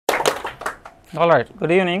All right,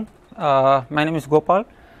 good evening. My name is Gopal,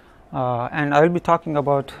 and I will be talking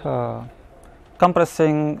about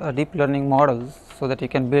compressing deep learning models so that you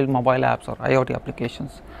can build mobile apps or IoT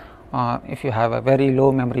applications if you have a very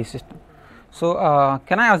low memory system. So,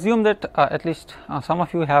 can I assume that at least some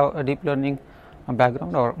of you have a deep learning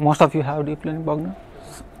background, or most of you have deep learning background?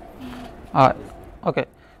 Okay,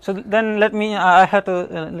 so then let me, I had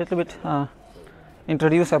to a little bit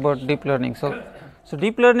introduce about deep learning. So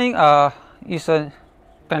deep learning is a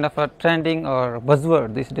kind of a trending or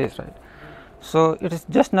buzzword these days, right? So it is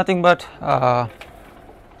just nothing but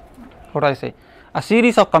what I say, a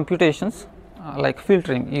series of computations like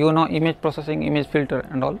filtering, image processing, image filter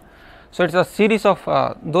and all. So it's a series of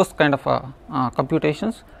those kind of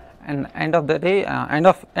computations, and end of the day, end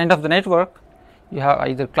of the network, you have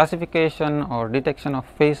either classification or detection of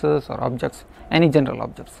faces or objects, any general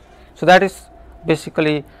objects. So that is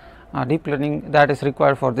basically deep learning that is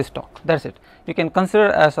required for this talk. That's it. You can consider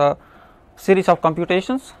as a series of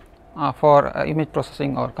computations for image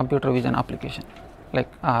processing or computer vision application, like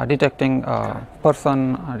detecting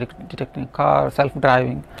person, detecting car, self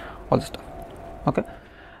driving, all this stuff. Okay,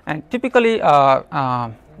 and typically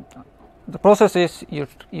the process is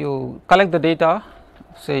you collect the data.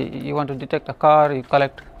 Say you want to detect a car, you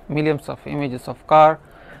collect millions of images of car,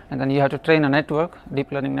 and then you have to train a network, deep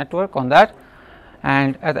learning network on that.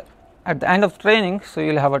 And at the end of training, so you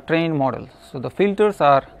will have a trained model. So the filters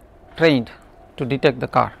are trained to detect the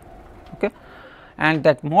car. Okay, and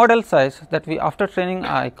that model size that we, after training,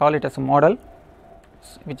 I call it as a model,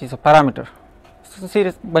 which is a parameter. It's a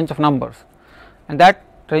series bunch of numbers, and that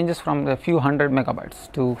ranges from a few hundred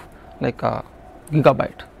megabytes to like a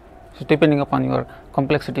gigabyte. So depending upon your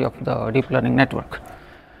complexity of the deep learning network.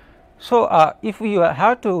 So if you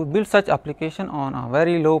have to build such application on a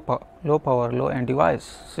very low power, low end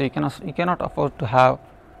device, so you cannot afford to have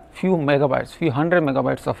few megabytes, few hundred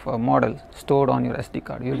megabytes of model stored on your SD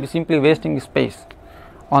card. You will be simply wasting space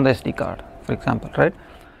on the SD card, for example, right?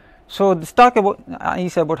 So this talk about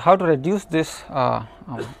is about how to reduce this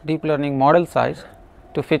deep learning model size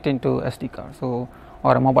to fit into SD card, so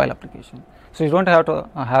or a mobile application. So you don't have to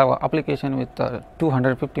have an application with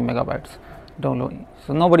 250 megabytes download.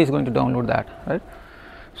 So nobody is going to download that, right?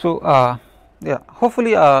 So yeah,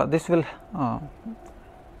 hopefully this will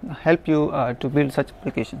help you to build such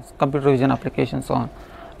applications, computer vision applications on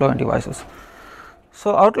low end devices.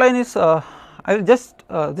 So outline is I will just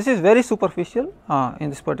this is very superficial in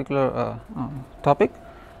this particular topic.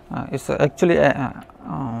 It's actually a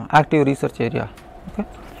active research area. Okay.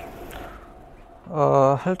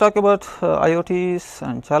 I'll talk about IoTs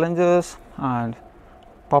and challenges and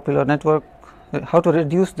popular network, how to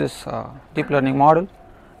reduce this deep learning model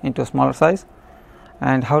into a smaller size,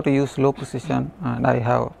 and how to use low precision, and I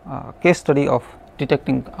have a case study of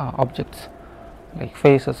detecting objects like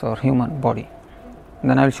faces or human body, and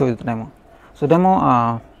then I will show you the demo. So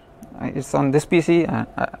demo is on this PC, and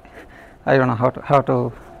I don't know how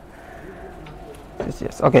to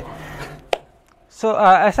yes, okay. So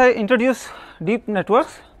as I introduce deep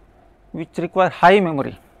networks which require high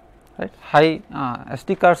memory, right, high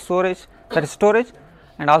SD card storage, that is storage,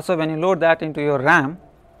 and also when you load that into your RAM,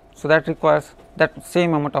 so that requires that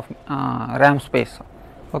same amount of RAM space.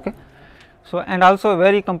 Okay, so and also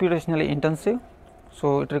very computationally intensive,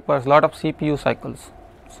 so it requires a lot of CPU cycles.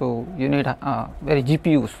 So you need very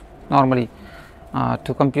GPUs normally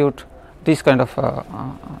to compute this kind of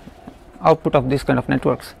output of this kind of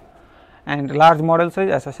networks. And large model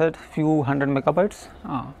size, as I said, few hundred megabytes.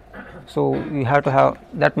 So you have to have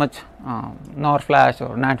that much NOR flash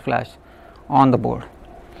or NAND flash on the board.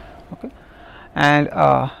 Okay, and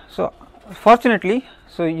so fortunately,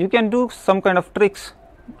 so you can do some kind of tricks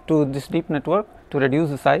to this deep network to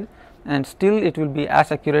reduce the size, and still it will be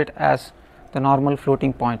as accurate as the normal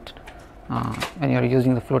floating point when you are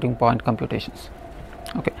using the floating point computations.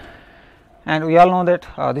 Okay, and we all know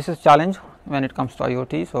that this is a challenge when it comes to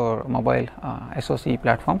IoTs or mobile SoC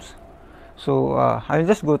platforms. So I will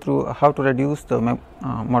just go through how to reduce the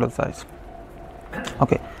model size.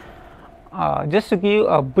 Okay, just to give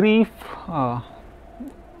a brief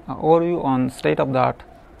overview on state of the art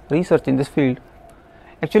research in this field.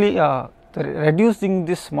 Actually, reducing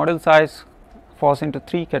this model size falls into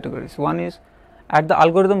three categories. One is at the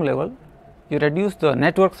algorithm level, you reduce the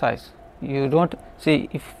network size. You don't see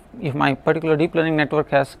if my particular deep learning network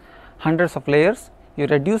has hundreds of layers, you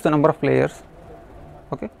reduce the number of layers,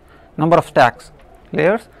 okay, number of stacks,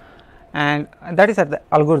 layers, and that is at the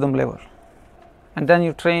algorithm level, and then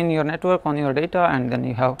you train your network on your data, and then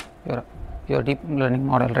you have your deep learning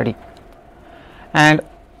model ready. And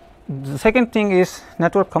the second thing is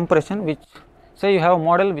network compression, which say you have a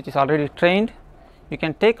model which is already trained you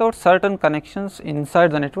can take out certain connections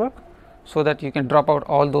inside the network, so that you can drop out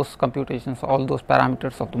all those computations, all those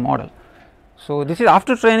parameters of the model. So, this is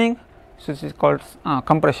after training, so this is called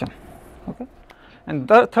compression. Okay. And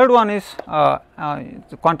the third one is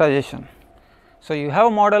quantization. So, you have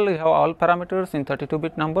a model, you have all parameters in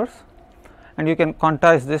 32-bit numbers, and you can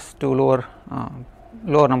quantize this to lower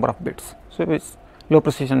number of bits. So, it is low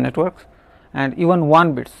precision networks, and even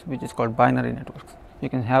 1 bits, which is called binary networks. You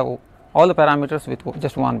can have all the parameters with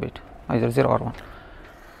just 1 bit, either 0 or 1.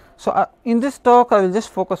 So, in this talk I will just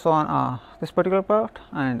focus on this particular part,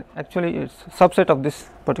 and actually it is subset of this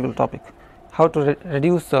particular topic, how to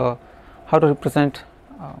reduce how to represent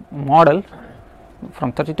model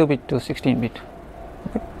from 32-bit to 16-bit.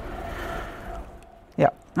 Okay.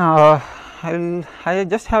 Yeah, I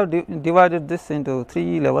just have divided this into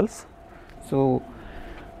 3 levels. So,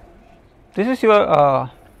 this is your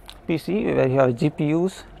PC where you have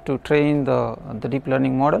GPUs to train the deep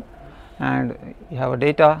learning model, and you have a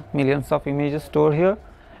data, millions of images stored here,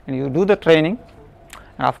 and you do the training,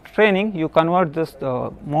 and after training you convert this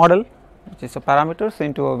model, which is a parameters,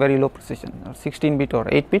 into a very low precision 16-bit or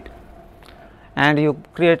 8-bit, and you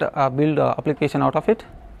create build a application out of it.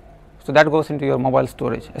 So, that goes into your mobile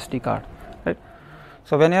storage SD card, right.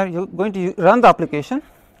 So, when you are going to run the application,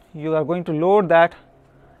 you are going to load that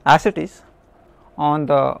as it is on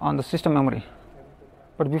the system memory,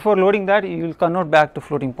 but before loading that you will convert back to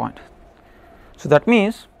floating point. So, that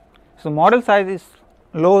means, so model size is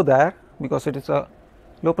low there because it is a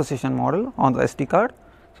low precision model on the SD card.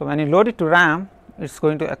 So, when you load it to RAM, it is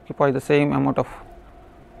going to occupy the same amount of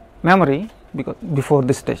memory because before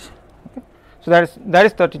this stage. Okay. So, that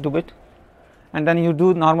is 32-bit, and then you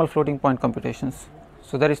do normal floating point computations.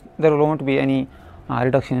 So, there won't be any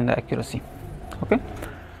reduction in the accuracy. Okay.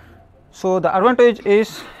 So, the advantage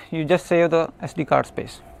is you just save the SD card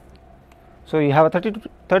space. So, you have a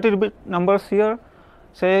 30-bit numbers here,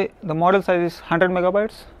 say the model size is 100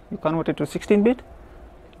 megabytes, you convert it to 16-bit,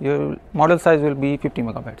 your model size will be 50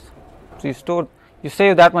 megabytes. So, you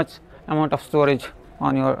save that much amount of storage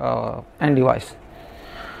on your end device.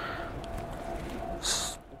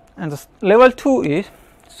 And the level 2 is,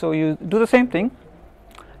 so you do the same thing,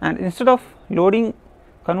 and instead of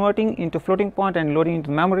converting into floating point and loading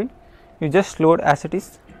into memory, you just load as it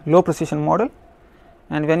is low precision model,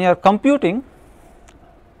 and when you are computing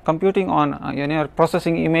on when you are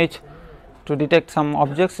processing image to detect some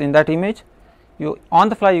objects in that image, you on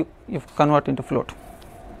the fly you convert into float.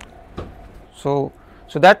 So,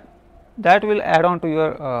 that will add on to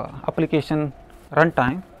your application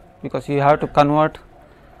runtime, because you have to convert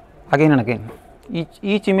again and again.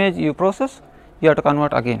 Each image you process, you have to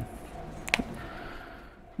convert again,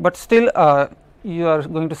 but still you are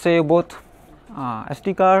going to save both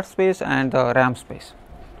SD card space and RAM space.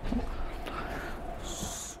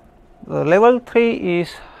 The level 3 is,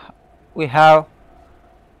 we have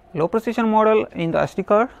low precision model in the SD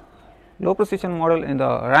card, low precision model in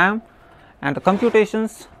the RAM, and the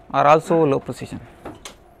computations are also low precision.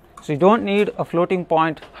 So, you do not need a floating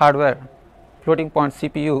point hardware, floating point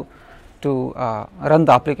CPU to run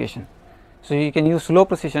the application. So, you can use low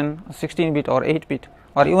precision 16-bit or 8-bit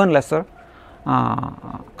or even lesser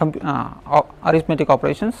arithmetic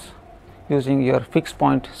operations using your fixed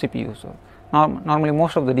point CPU. So, normally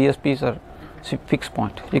most of the DSPs are fixed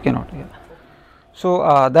point, you cannot. Yeah.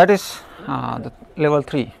 So, that is the level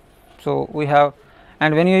 3. So, we have,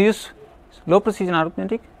 and when you use low precision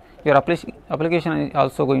arithmetic, your application is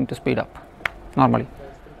also going to speed up normally.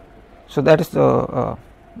 So, that is the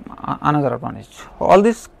another advantage. All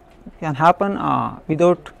this can happen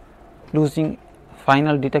without losing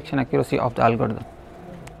final detection accuracy of the algorithm.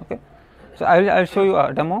 Okay. So, I will show you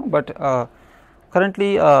a demo, but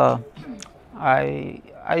currently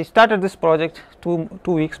I started this project two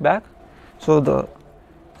weeks back. So, the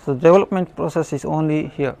development process is only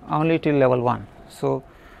here, only till level 1. So,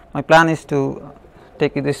 my plan is to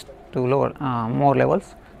take this to lower more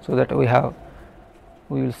levels, so that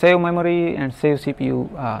we will save memory and save CPU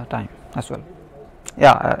time as well.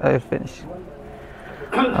 Yeah, I will finish.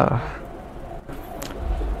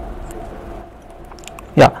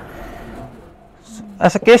 Yeah, so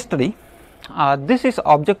as a case study, this is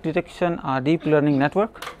object detection deep learning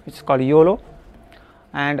network, which is called YOLO,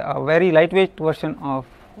 and a very lightweight version of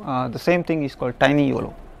the same thing is called tiny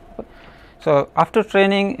YOLO. So, after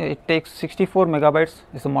training, it takes 64 megabytes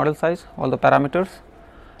is the model size, all the parameters,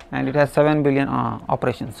 and it has 7 billion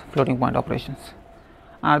operations, floating point operations.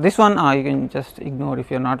 This one you can just ignore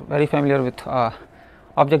if you are not very familiar with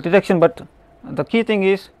object detection, but the key thing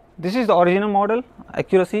is, this is the original model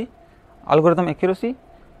accuracy, algorithm accuracy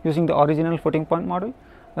using the original floating point model,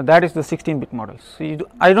 that is the 16-bit model. So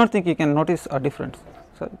I don't think you can notice a difference.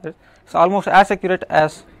 So it's almost as accurate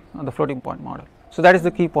as the floating point model. So that is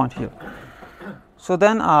the key point here. So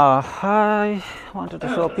then I wanted to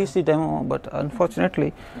show a PC demo, but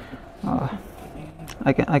unfortunately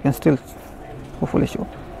I can still hopefully show.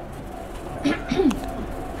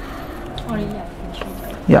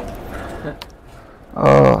 Yeah.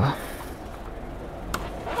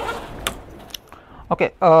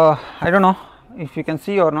 Okay. I don't know if you can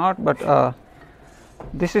see or not, but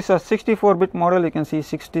this is a 64-bit model. You can see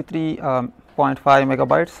 63.5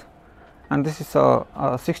 megabytes, and this is a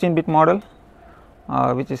 16-bit model,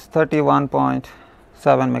 which is 31.7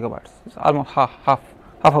 megabytes. It's almost half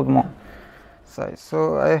of the more size.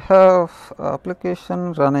 So I have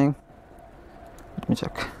application running. Let me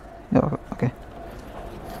check. Yeah, okay.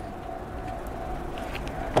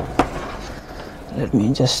 Let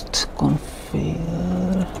me just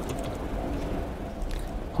configure.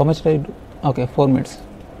 How much did I do? Okay, 4 minutes.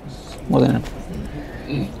 More than enough.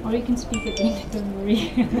 Or you can speak again, don't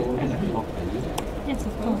worry. Yes,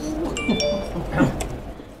 of course.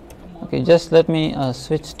 Okay, just let me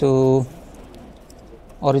switch to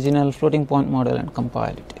original floating point model and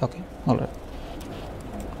compile it. Okay, all right.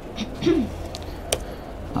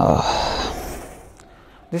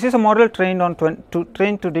 This is a model trained on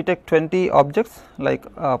trained to detect 20 objects like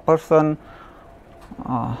a person,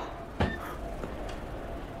 a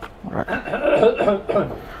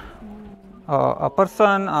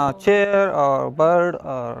person, a chair, or bird,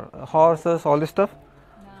 or horses, all this stuff.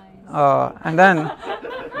 And then,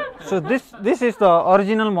 so this is the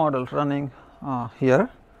original model running here.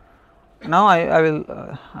 Now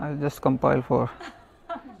I'll just compile for.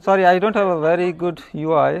 Sorry, I don't have a very good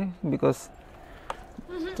UI because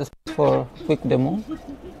just for quick demo.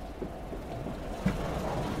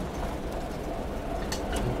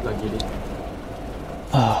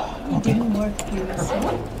 It Okay. didn't work previously.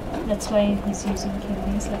 That's why he's using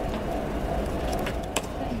Hegde's laptop.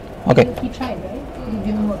 Okay. He tried, right? It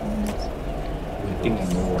didn't work.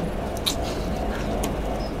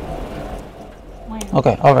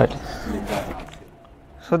 Okay. All right.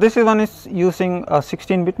 So this one is using a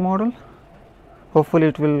 16-bit model. Hopefully,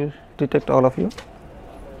 it will detect all of you.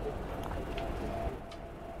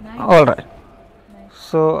 Nice. All right. Nice.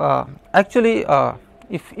 So actually,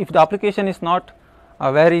 if the application is not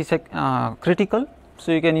very critical,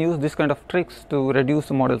 so you can use this kind of tricks to reduce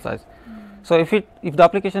the model size. So if the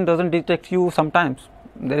application doesn't detect you, sometimes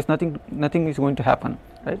there is nothing is going to happen,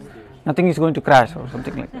 right? Nothing is going to crash or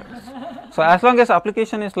something like that. So as long as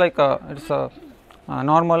application is like it's a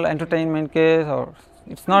normal entertainment case, or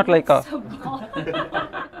it's not like a.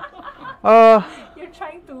 You're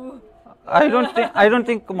trying to. I don't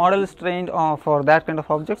think model is trained for that kind of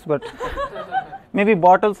objects, but maybe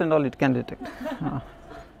bottles and all it can detect,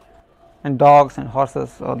 and dogs and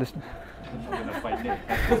horses, all this.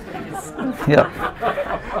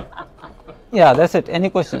 Yeah, that's it. Any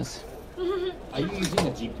questions? Are you using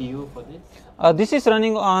a GPU for this? This is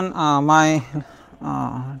running on my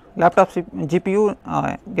laptop GPU,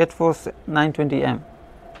 GetForce 920M.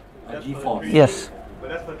 GeForce? Yes. But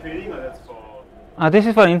that's for training or that's for. This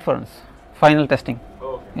is for inference, final testing.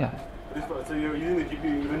 Oh, okay. Yeah. So you're using the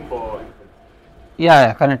GPU even for.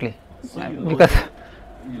 Yeah, currently. So Because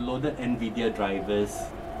you loaded NVIDIA drivers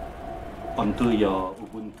onto your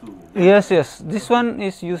Ubuntu. yes, this one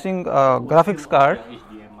is using a graphics card Your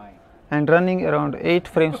HDMI. and running around 8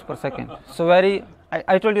 frames per second. So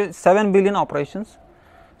I told you 7 billion operations.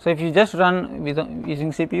 So if you just run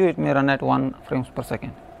using CPU, it may run at 1 frames per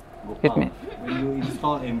second. It may. When you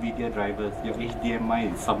install NVIDIA drivers, your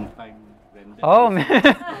HDMI is sometimes rendered. Oh man.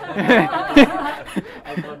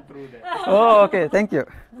 I've gone through that. Oh, okay. Thank you.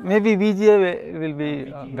 Maybe VGA will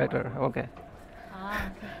be better. Okay.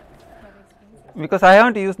 Because I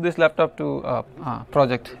haven't used this laptop to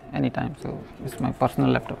project anytime, so it's my personal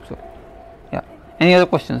laptop. So, yeah. Any other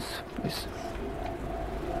questions, please?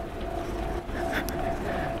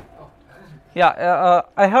 Yeah,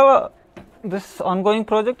 I have this ongoing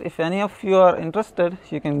project. If any of you are interested,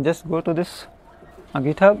 you can just go to this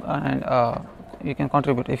GitHub and you can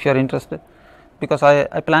contribute if you are interested, because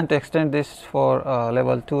I plan to extend this for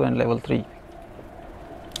level 2 and level 3.